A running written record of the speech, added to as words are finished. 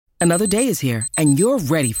Another day is here, and you're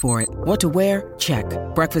ready for it. What to wear? Check.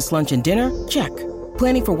 Breakfast, lunch, and dinner? Check.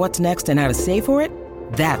 Planning for what's next and how to save for it?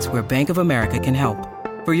 That's where Bank of America can help.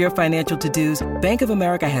 For your financial to-dos, Bank of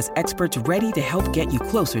America has experts ready to help get you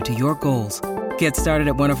closer to your goals. Get started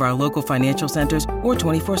at one of our local financial centers or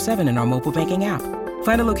 24/7 in our mobile banking app.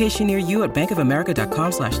 Find a location near you at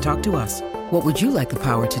bankofamerica.com/talktous. What would you like the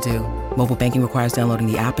power to do? Mobile banking requires downloading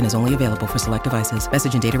the app and is only available for select devices.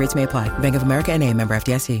 Message and data rates may apply. Bank of America N.A., member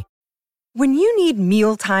FDIC. When you need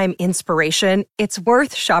mealtime inspiration, it's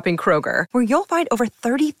worth shopping Kroger, where you'll find over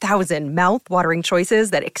 30,000 mouth-watering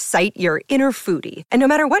choices that excite your inner foodie. And no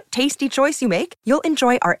matter what tasty choice you make, you'll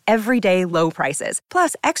enjoy our everyday low prices,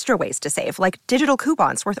 plus extra ways to save, like digital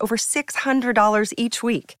coupons worth over $600 each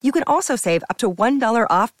week. You can also save up to $1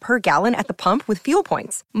 off per gallon at the pump with fuel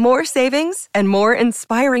points. More savings and more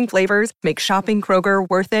inspiring flavors make shopping Kroger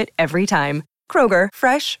worth it every time. Kroger,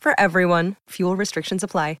 fresh for everyone. Fuel restrictions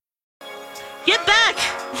apply. Get back!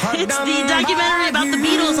 It's the documentary about the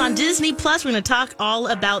Beatles on Disney Plus. We're going to talk all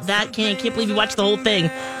about that. Can't believe you watched the whole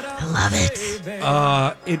thing. I love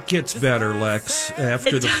it. It gets better, Lex.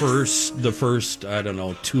 After the first, I don't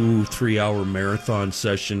know, 2-3 hour marathon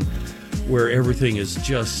session where everything is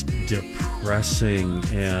just depressing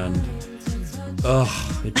and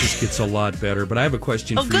it just gets a lot better. But I have a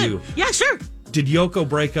question for good. you. Yeah, sure. Did Yoko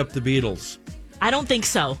break up the Beatles? I don't think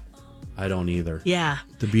so. I don't either. Yeah.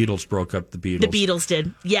 The Beatles broke up the Beatles. The Beatles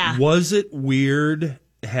did. Yeah. Was it weird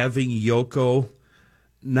having Yoko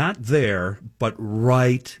not there, but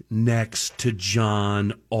right next to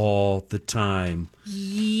John all the time?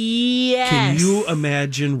 Yes. Can you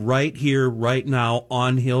imagine right here, right now,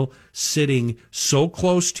 on Hill, sitting so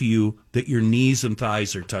close to you that your knees and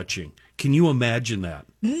thighs are touching? Can you imagine that?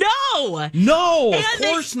 No, of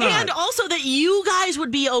course not. And also that you guys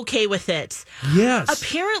would be okay with it. Yes.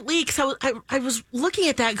 Apparently, because I was looking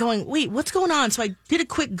at that going, wait, what's going on? So I did a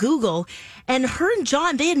quick Google, and her and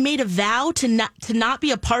John, they had made a vow to not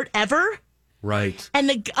be apart ever. Right. And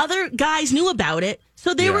the other guys knew about it,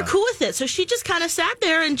 so they were cool with it. So she just kind of sat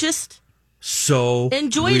there and just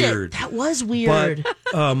enjoyed weird. it. That was weird.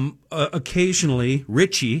 But occasionally,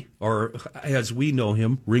 Richie, or as we know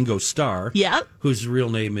him, Ringo Starr, whose real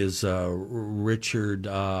name is Richard,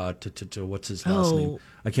 what's his last name?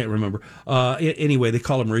 I can't remember. Anyway, they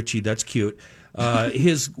call him Richie. That's cute.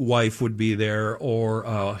 His wife would be there,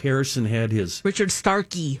 or Harrison had his... Richard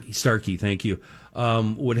Starkey. Starkey, thank you.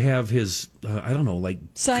 Would have his, I don't know, like...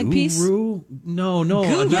 Side piece? Guru? No,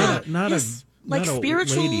 guru. Not a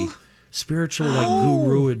spiritual... lady. Spiritual, like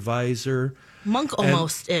guru advisor. Monk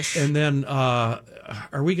almost-ish. And then, are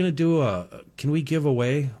we going to do can we give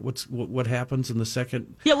away what happens in the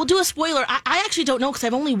second? Yeah, we'll do a spoiler. I actually don't know because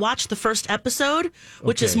I've only watched the first episode,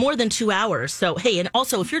 which is more than 2 hours. So, hey, and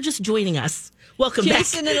also, if you're just joining us, welcome back.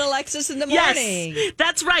 Jason and Alexis in the morning. Yes,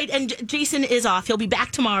 that's right. And Jason is off. He'll be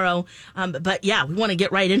back tomorrow. But yeah, we want to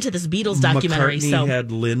get right into this Beatles documentary. McCartney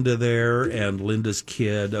had Linda there and Linda's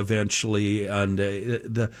kid eventually. And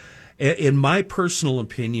in my personal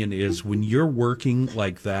opinion is when you're working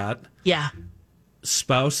like that,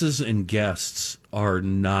 spouses and guests are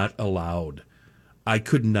not allowed. I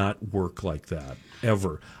could not work like that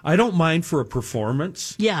ever. I don't mind for a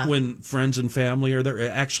performance when friends and family are there. It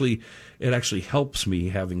actually helps me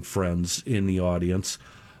having friends in the audience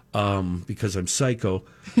because I'm psycho.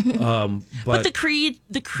 But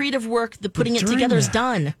the creative work, the putting it together is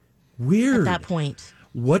done. Weird. At that point.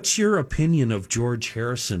 What's your opinion of George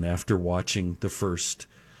Harrison after watching the first?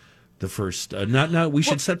 We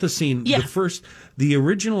should set the scene. Yeah. The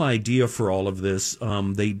original idea for all of this,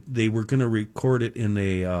 they were going to record it in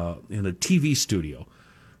a TV studio.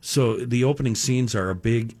 So the opening scenes are a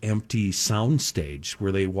big empty sound stage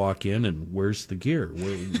where they walk in and where's the gear?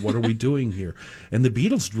 What are we doing here? And the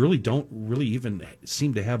Beatles don't even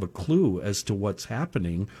seem to have a clue as to what's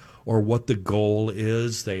happening or what the goal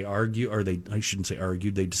is. They argue, I shouldn't say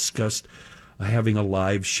argued, they discussed having a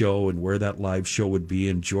live show and where that live show would be.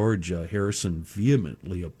 And George Harrison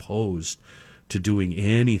vehemently opposed to doing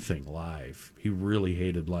anything live. He really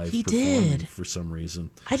hated live performing for some reason.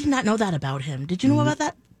 I did not know that about him. Did you know about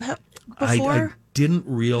that before? I didn't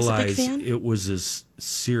realize it was as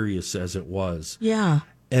serious as it was. Yeah.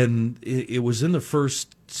 And it was in the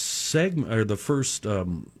first segment, or the first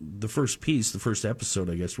piece, the first episode,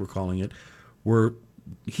 I guess we're calling it, where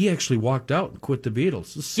he actually walked out and quit the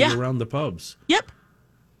Beatles to sit around the pubs. Yep.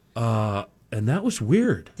 And that was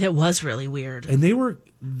weird. It was really weird. And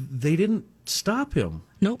they didn't stop him.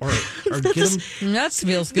 Nope. Or get him. That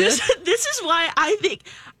feels good. This is why I think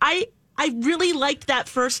I really liked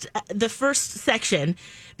the first section,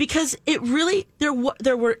 because it really there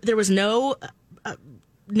was no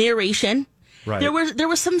narration. Right. There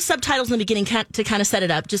were some subtitles in the beginning to kind of set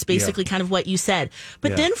it up, just basically kind of what you said.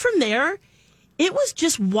 But then from there, it was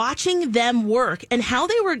just watching them work and how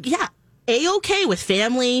they were, A-okay with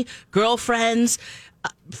family, girlfriends,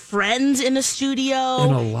 friends in the studio.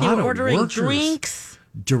 And a lot they were of ordering workers. drinks.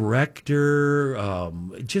 Director,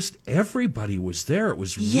 just everybody was there. It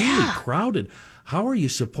was really crowded. How are you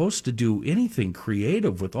supposed to do anything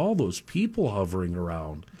creative with all those people hovering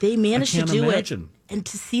around? They managed to do imagine. it. And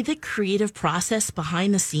to see the creative process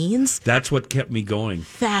behind the scenes. That's what kept me going.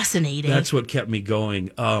 Fascinating. That's what kept me going.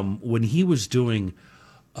 When he was doing,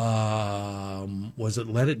 was it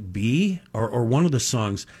Let It Be? Or one of the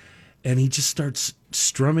songs, and he just starts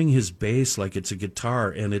strumming his bass like it's a guitar,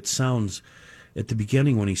 and it sounds, at the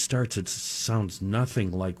beginning when he starts, it sounds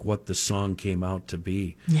nothing like what the song came out to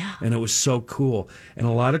be. Yeah. And it was so cool. And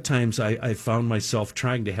a lot of times I found myself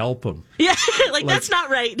trying to help him. Yeah, like that's not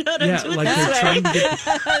right. No, don't Yeah, do it like that they're way. trying to get,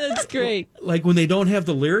 That's great. like when they don't have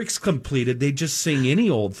the lyrics completed, they just sing any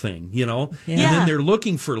old thing, you know? Yeah. And Yeah. then they're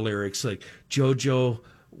looking for lyrics like JoJo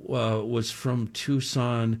was from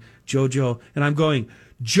Tucson, JoJo. And I'm going,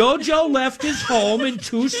 JoJo left his home in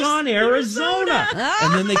Tucson, Arizona.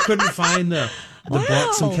 And then they couldn't find the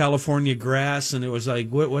bought some California grass, and it was like,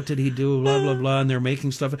 what did he do? Blah, blah, blah. And they're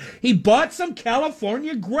making stuff. He bought some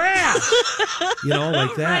California grass. You know,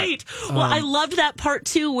 like that. Right. Well, I loved that part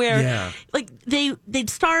too, where Yeah. like they'd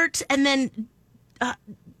start, and then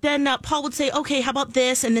Paul would say, "Okay, how about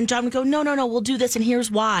this?" And then John would go, "No, we'll do this, and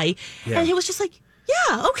here's why." Yeah. And he was just like,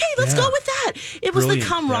 "Yeah, okay, let's Yeah. go with that." It was Brilliant,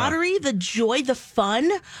 the camaraderie, the joy, the fun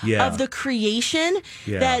Yeah. of the creation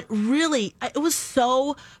Yeah. that really, it was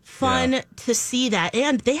so fun Yeah. to see that.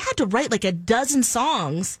 And they had to write like a dozen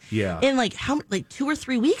songs Yeah. in like 2 or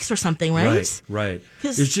 3 weeks or something, right? Right.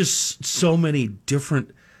 'Cause- There's just so many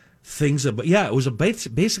different things about. Yeah, it was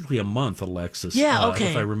basically a month, Alexis. Yeah,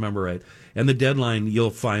 okay. If I remember right. And the deadline, you'll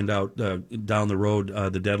find out down the road,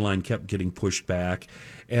 the deadline kept getting pushed back,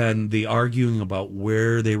 and the arguing about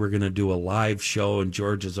where they were going to do a live show. And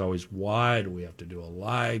George is always, why do we have to do a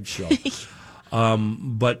live show?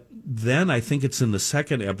 But then I think it's in the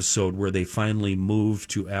second episode where they finally moved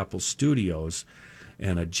to Apple Studios,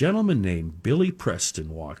 and a gentleman named Billy Preston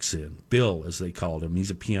walks in. Bill, as they called him. He's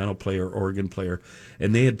a piano player, organ player,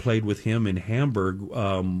 and they had played with him in Hamburg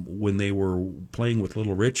when they were playing with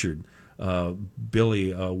Little Richard.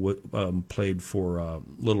 Billy played for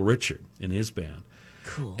Little Richard in his band.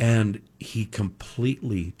 Cool. And he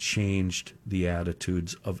completely changed the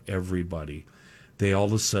attitudes of everybody. They all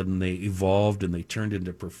of a sudden they evolved and they turned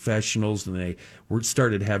into professionals, and they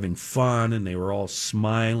started having fun, and they were all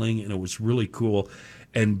smiling, and it was really cool.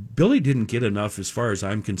 And Billy didn't get enough, as far as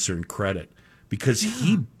I'm concerned, credit, because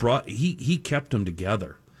he kept them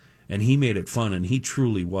together, and he made it fun, and he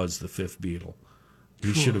truly was the fifth Beatle.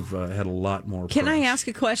 He should have had a lot more. Can I praise. ask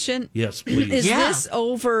a question? Yes, please.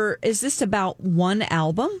 Is this about one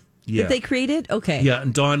album Yeah. that they created? Okay. Yeah,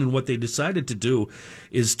 and Dawn, and what they decided to do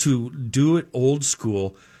is to do it old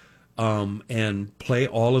school and play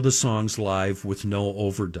all of the songs live with no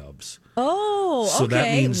overdubs. Oh, okay. So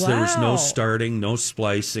that means there was no Wow. starting, no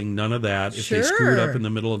splicing, none of that. If they screwed Sure. up in the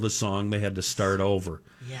middle of the song, they had to start over.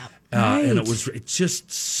 Yeah. And Right. it's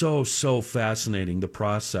just so fascinating, the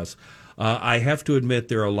process. I have to admit,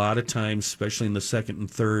 there are a lot of times, especially in the second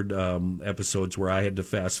and third episodes, where I had to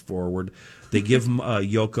fast forward. They give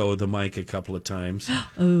Yoko the mic a couple of times.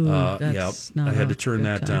 that's not I had a to turn good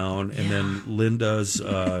that time. down. And then Linda's,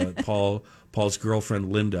 Paul's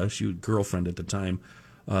girlfriend, Linda, she was girlfriend at the time,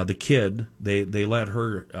 the kid, they let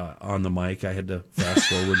her on the mic. I had to fast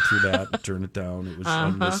forward through that and turn it down. It was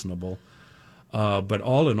unlistenable. But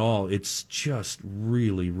all in all, it's just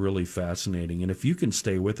really fascinating. And if you can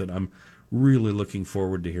stay with it, I'm really looking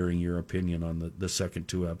forward to hearing your opinion on the second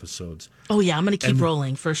two episodes. Oh, yeah, I'm going to keep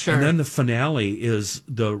rolling for sure. And then the finale is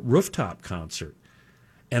the rooftop concert.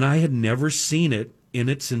 And I had never seen it in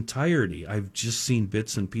its entirety. I've just seen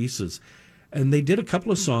bits and pieces. And they did a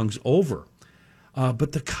couple of songs over.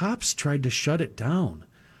 But the cops tried to shut it down.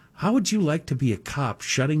 How would you like to be a cop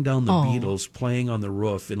shutting down the Beatles playing on the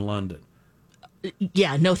roof in London?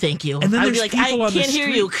 Yeah, no, thank you. And then I'd be there's like, I people on the can't hear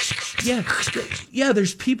you. Yeah,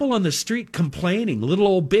 there's people on the street complaining, little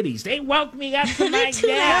old biddies. They woke me up from my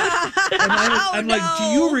nap. And I'm like, do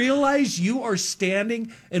you realize you are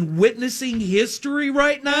standing and witnessing history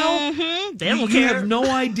right now? Mm-hmm. They don't you care. have no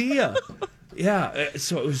idea. Yeah,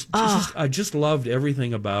 so it was I just loved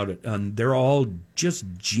everything about it. And they're all just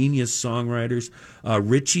genius songwriters.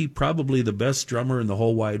 Richie, probably the best drummer in the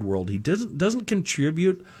whole wide world. He doesn't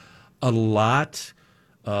contribute a lot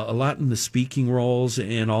a lot in the speaking roles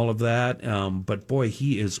and all of that. But boy,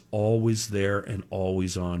 he is always there and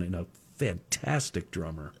always on, and a fantastic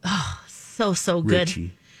drummer. So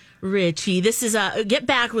good. Richie. This is Get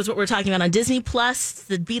Back was what we're talking about on Disney Plus,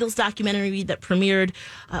 the Beatles documentary that premiered.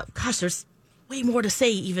 There's way more to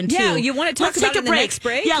say even too. Yeah, you want to talk about it in the next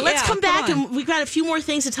break? Yeah, let's come back and we've got a few more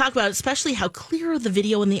things to talk about, especially how clear the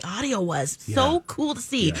video and the audio was. So cool to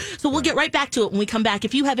see. Yeah. So we'll get right back to it when we come back.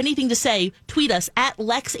 If you have anything to say, tweet us at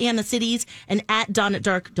Lex Anna Cities and at Dawn at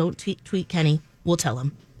Dark. Don't tweet Kenny. We'll tell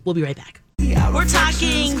him. We'll be right back. We're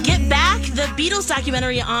talking Get Back, the Beatles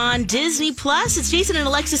documentary on Disney Plus. It's Jason and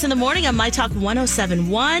Alexis in the morning on My Talk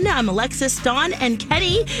 107.1. I'm Alexis, Dawn, and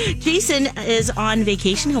Kenny. Jason is on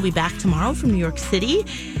vacation. He'll be back tomorrow from New York City.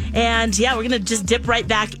 And we're going to just dip right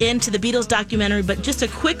back into the Beatles documentary. But just a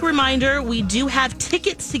quick reminder, we do have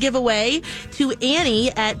tickets to give away to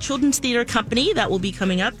Annie at Children's Theater Company. That will be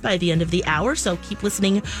coming up by the end of the hour. So keep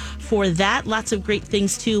listening for that. Lots of great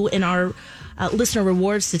things, too, in our listener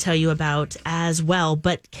rewards to tell you about as well.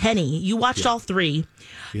 But Kenny, you watched all three.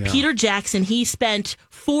 Yeah. Peter Jackson, he spent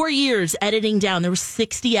 4 years editing down. There was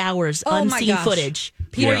 60 hours unseen footage.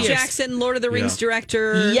 Peter Jackson, Lord of the Rings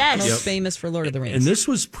director. Yes. Most famous for Lord of the Rings. And this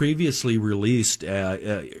was previously released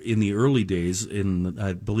in the early days, in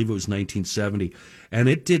I believe it was 1970, and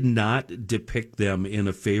it did not depict them in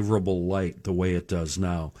a favorable light the way it does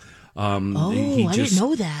now. I didn't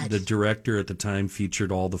know that. The director at the time featured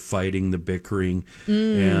all the fighting, the bickering,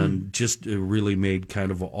 and just really made kind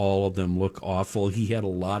of all of them look awful. He had a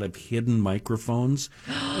lot of hidden microphones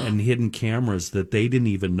and hidden cameras that they didn't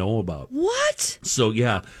even know about. What? So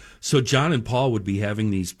John and Paul would be having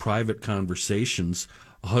these private conversations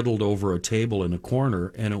huddled over a table in a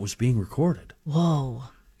corner, and it was being recorded. Whoa.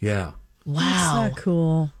 Yeah. Wow. That's not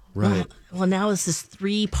cool. Right. Well, now it's this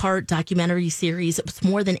 3-part documentary series. It was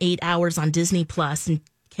more than 8 hours on Disney Plus. And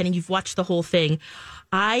Kenny, you've watched the whole thing.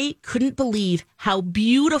 I couldn't believe how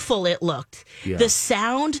beautiful it looked. Yeah. The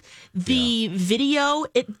sound, the video,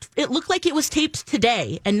 it looked like it was taped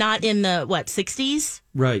today and not in the, 60s?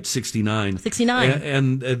 Right, 69. 69.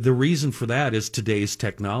 And the reason for that is today's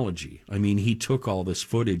technology. I mean, he took all this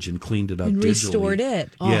footage and cleaned it up and digitally. Restored it.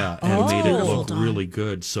 Yeah, and made it look really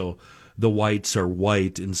good. So the whites are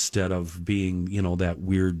white instead of being, that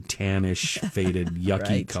weird tannish, faded,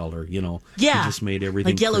 yucky color, Yeah. He just made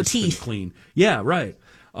everything like yellow crisp and teeth. clean. Yeah, right.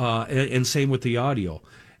 And same with the audio.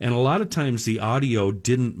 And a lot of times the audio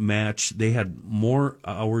didn't match. They had more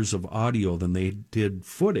hours of audio than they did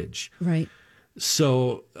footage. Right.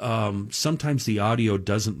 So sometimes the audio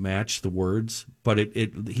doesn't match the words, but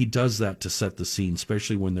he does that to set the scene,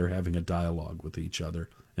 especially when they're having a dialogue with each other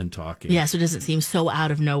and talking. Yeah, so it doesn't seem so out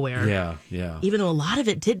of nowhere. Yeah. Even though a lot of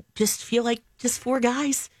it did just feel like just 4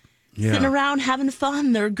 guys sitting around having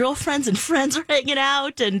fun. Their girlfriends and friends are hanging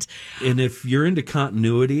out. And if you're into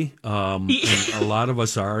continuity, and a lot of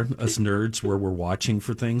us are, us nerds, where we're watching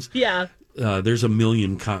for things, there's a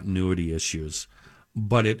million continuity issues.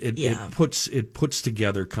 But it puts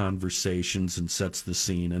together conversations and sets the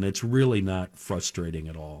scene, and it's really not frustrating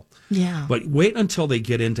at all. Yeah. But wait until they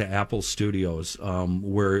get into Apple Studios,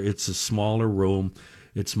 where it's a smaller room,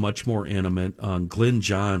 it's much more intimate. Glyn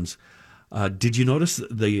Johns, did you notice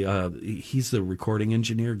he's the recording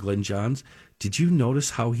engineer, Glyn Johns? Did you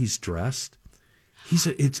notice how he's dressed?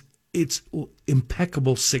 It's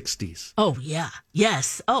impeccable 60s. Oh, yeah.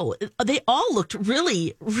 Yes. Oh, they all looked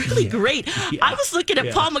really, really great. Yeah. I was looking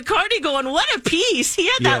at Paul McCartney going, what a piece. He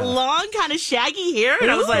had that long kind of shaggy hair. And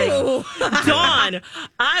I was like, Dawn,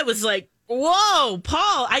 I was like, whoa,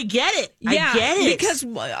 Paul, I get it. Yeah, I get it. Because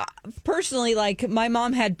personally, like, my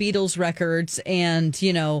mom had Beatles records and,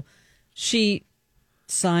 she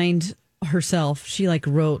signed herself. She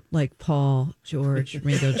wrote Paul, George,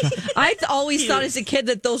 Ringo, John. I always thought as a kid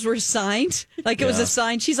that those were signed. It was a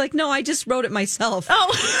sign. She's like, no, I just wrote it myself.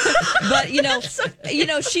 Oh, but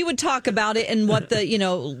she would talk about it and what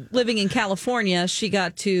living in California, she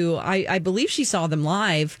got to. I believe she saw them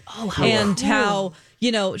live. Oh, how and cool.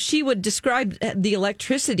 how she would describe the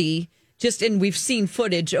electricity. And we've seen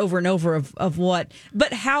footage over and over of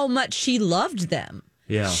but how much she loved them.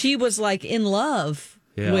 Yeah, she was in love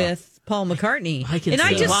with Paul McCartney. I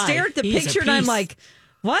just stare at the picture and I'm like,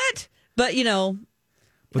 what? But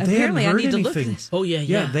but they hadn't heard anything. Oh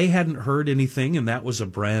yeah. They hadn't heard anything, and that was a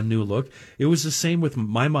brand new look. It was the same with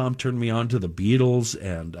my mom. Turned me on to the Beatles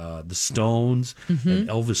and the Stones and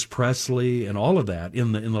Elvis Presley and all of that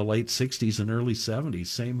in the late '60s and early '70s.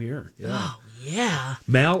 Same here. Yeah. Oh yeah.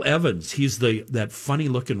 Mal Evans. He's that funny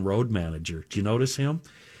looking road manager. Do you notice him?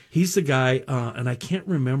 He's the guy, and I can't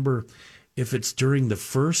remember if it's during the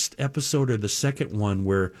first episode or the second one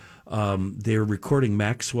where They're recording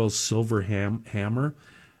Maxwell's Silver Hammer.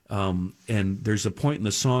 And there's a point in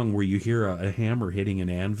the song where you hear a hammer hitting an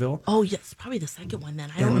anvil. Oh, yes, probably the second one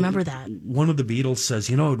then. I don't remember that. One of the Beatles says,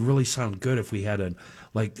 it would really sound good if we had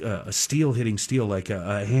a steel hitting steel, like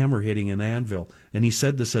a hammer hitting an anvil. And he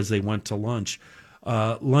said this as they went to lunch.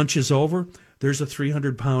 Lunch is over. There's a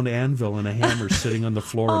 300-pound anvil and a hammer sitting on the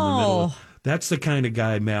floor in the middle. That's the kind of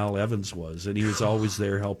guy Mal Evans was, and he was always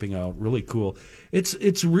there helping out. Really cool.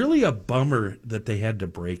 It's really a bummer that they had to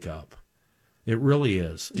break up. It really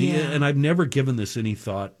is. Yeah. And I've never given this any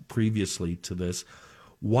thought previously to this.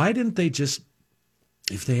 Why didn't they just,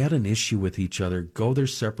 if they had an issue with each other, go their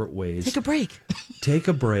separate ways? Take a break. Take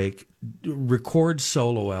a break, record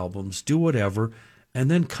solo albums, do whatever,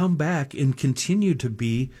 and then come back and continue to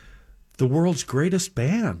be the world's greatest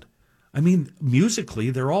band. I mean,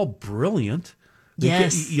 musically, they're all brilliant.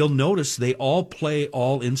 Yes. You'll notice they all play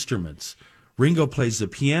all instruments. Ringo plays the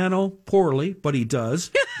piano poorly, but he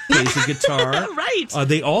does. Plays the guitar. Right.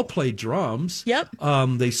 They all play drums. Yep.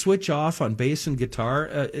 They switch off on bass and guitar,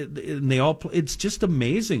 and they all. It's just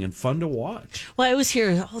amazing and fun to watch. Well, I always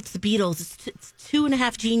hear, it's the Beatles. It's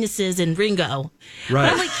 2.5 geniuses and Ringo.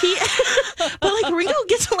 Right. But I'm like, Ringo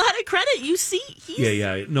gets a lot of credit. You see,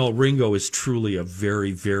 Yeah. No, Ringo is truly a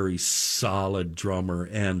very, very solid drummer,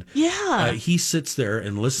 and he sits there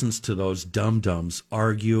and listens to those dum-dums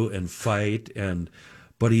argue and fight,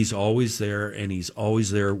 but he's always there, and he's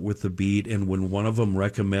always there with the beat. And when one of them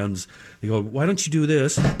recommends, they go, "Why don't you do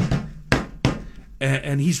this?"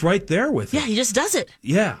 And he's right there with it. Yeah, he just does it.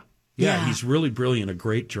 Yeah, Yeah. he's really brilliant, a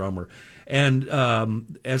great drummer. And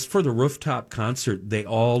as for the rooftop concert, they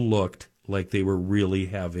all looked like they were really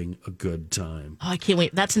having a good time. Oh, I can't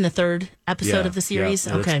wait. That's in the 3rd episode of the series?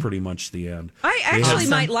 Yeah, okay. that's pretty much the end. I actually Awesome.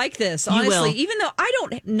 might like this, You honestly, will. even though I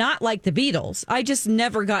don't not like the Beatles. I just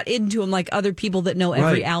never got into them like other people that know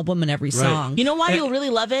every Right. album and every Right. song. You know why you'll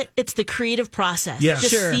really love it? It's the creative process. Yeah.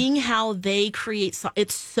 Just Sure. seeing how they create.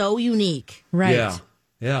 It's so unique. Right.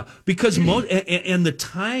 Yeah, because and the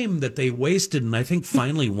time that they wasted, and I think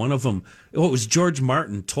finally one of them, it was George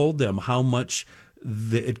Martin, told them how much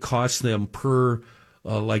it cost them per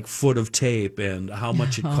foot of tape, and how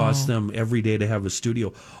much it cost them every day to have a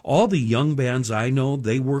studio. All the young bands I know,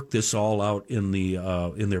 they work this all out in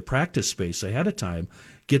their practice space ahead of time.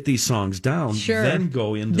 Get these songs down, Sure. then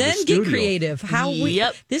go into the Then studio. get creative.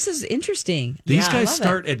 Yep. This is interesting. These I guys love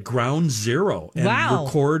start at ground zero and Wow.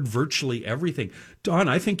 record virtually everything. Don,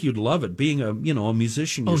 I think you'd love it, being a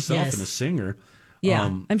musician yourself yes. and a singer. Yeah,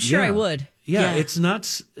 I'm sure I would. Yeah, Yeah. it's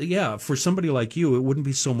not. Yeah, for somebody like you, it wouldn't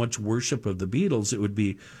be so much worship of the Beatles. It would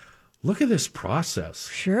be, look at this process.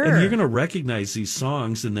 Sure. And you're going to recognize these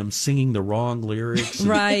songs and them singing the wrong lyrics. and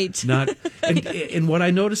Right. And what I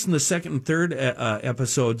noticed in the second and third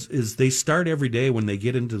episodes is they start every day when they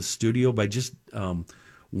get into the studio by just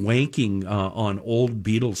wanking on old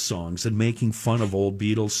Beatles songs and making fun of old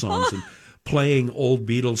Beatles songs and playing old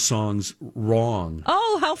Beatles songs wrong.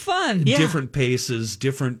 Oh, how fun. Yeah. Different paces,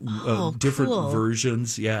 different cool.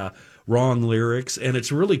 versions, wrong lyrics, and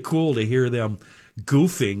it's really cool to hear them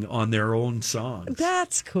goofing on their own songs.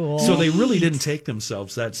 That's cool. So they really didn't take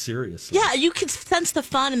themselves that seriously. Yeah, you could sense the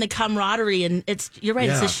fun and the camaraderie, and you're right.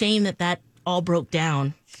 It's Yeah. a shame that all broke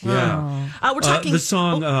down. Yeah. We're talking the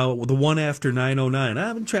song, the one after 909.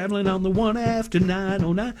 I've been traveling on the one after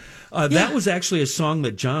 909. That was actually a song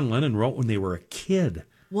that John Lennon wrote when they were a kid.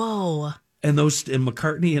 Whoa. And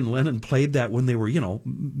McCartney and Lennon played that when they were,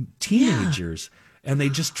 teenagers. And they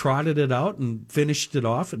just trotted it out and finished it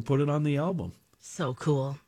off and put it on the album. So cool.